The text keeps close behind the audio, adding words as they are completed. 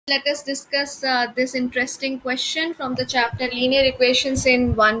let us discuss this interesting question from the chapter Linear Equations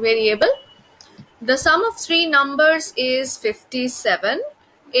in One Variable. The sum of three numbers is 57.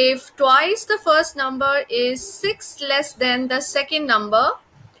 If twice the first number is 6 less than the second number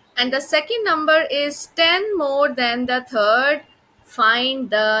and the second number is 10 more than the third, find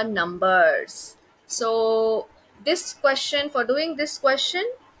the numbers. So for doing this question,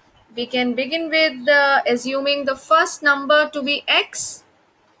 we can begin with assuming the first number to be x.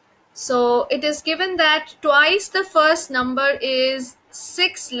 So it is given that twice the first number is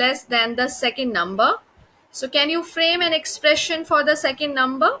 6 less than the second number. So can you frame an expression for the second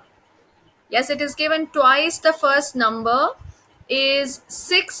number? Yes, it is given twice the first number is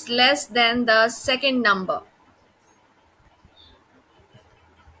 6 less than the second number.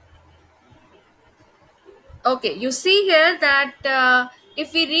 Okay, you see here that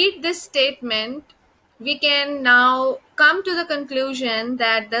if we read this statement, we can now come to the conclusion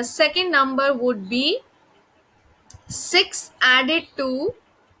that the second number would be 6 added to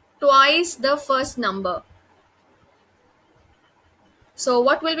twice the first number. So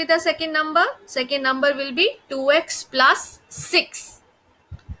what will be the second number? Second number will be 2x plus 6.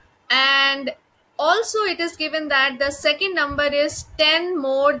 And also it is given that the second number is 10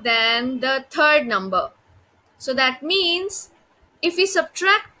 more than the third number. So that means if we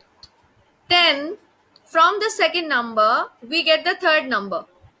subtract 10 from the second number, we get the third number.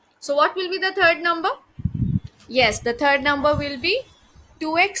 So what will be the third number? Yes, the third number will be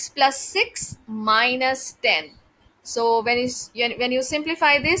 2x plus 6 minus 10. So when you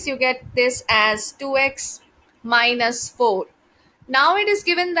simplify this, you get this as 2x minus 4. Now it is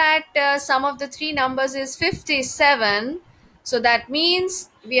given that sum of the three numbers is 57. So that means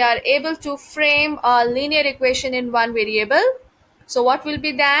we are able to frame a linear equation in one variable. So what will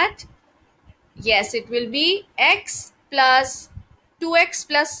be that? Yes, it will be x plus 2x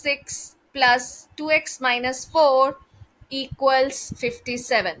plus 6 plus 2x minus 4 equals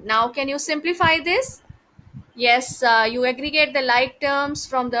 57. Now can you simplify this? Yes, you aggregate the like terms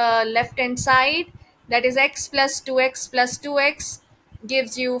from the left hand side. That is x plus 2x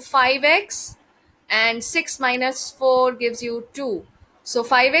gives you 5x and 6 minus 4 gives you 2. So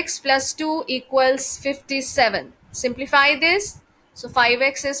 5x plus 2 equals 57. Simplify this. So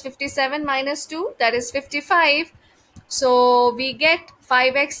 5x is 57 minus 2, that is 55. So we get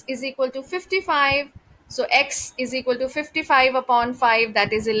 5x is equal to 55. So x is equal to 55 upon 5,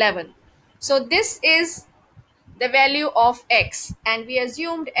 that is 11. So this is the value of x, and we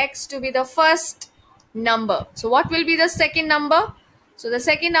assumed x to be the first number. So what will be the second number? So the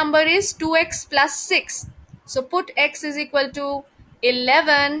second number is 2x plus 6. So put x is equal to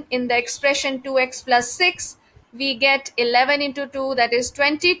 11 in the expression 2x plus 6. We get 11 into 2, that is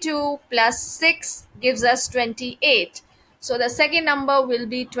 22, plus 6 gives us 28. So the second number will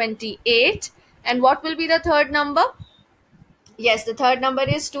be 28. And what will be the third number? Yes, the third number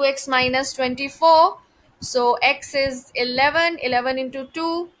is 2x minus 24. So x is 11, 11 into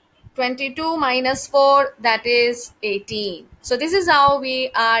 2, 22 minus 4, that is 18. So this is how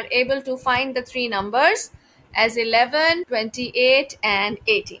we are able to find the three numbers as 11, 28 and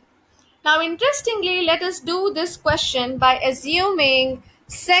 18. Now interestingly, let us do this question by assuming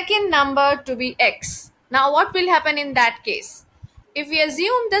second number to be x. Now what will happen in that case? If we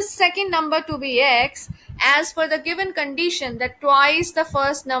assume the second number to be x, as per the given condition that twice the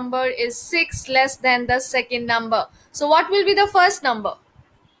first number is 6 less than the second number. So what will be the first number?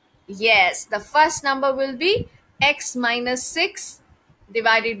 Yes, the first number will be x minus 6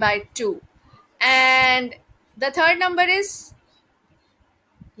 divided by 2. And the third number is,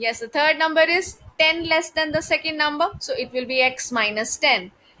 yes, the third number is 10 less than the second number. So it will be x minus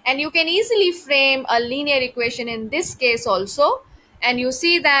 10. And you can easily frame a linear equation in this case also. And you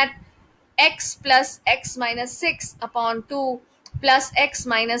see that x plus x minus 6 upon 2 plus x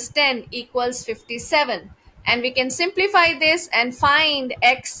minus 10 equals 57. And we can simplify this and find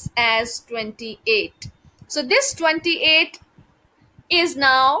x as 28. So this 28 is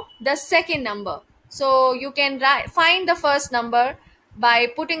now the second number. So you can find the first number by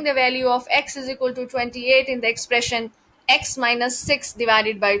putting the value of x is equal to 28 in the expression x minus 6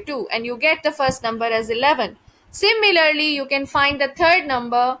 divided by 2. And you get the first number as 11. Similarly, you can find the third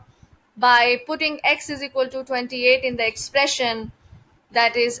number by putting x is equal to 28 in the expression,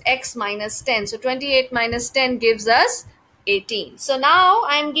 that is x minus 10. So 28 minus 10 gives us 18. So now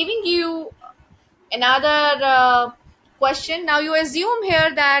I am giving you another question. Now you assume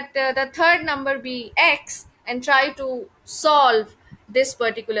here that the third number be x and try to solve this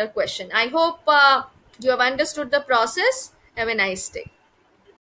particular question. I hope you have understood the process. Have a nice day.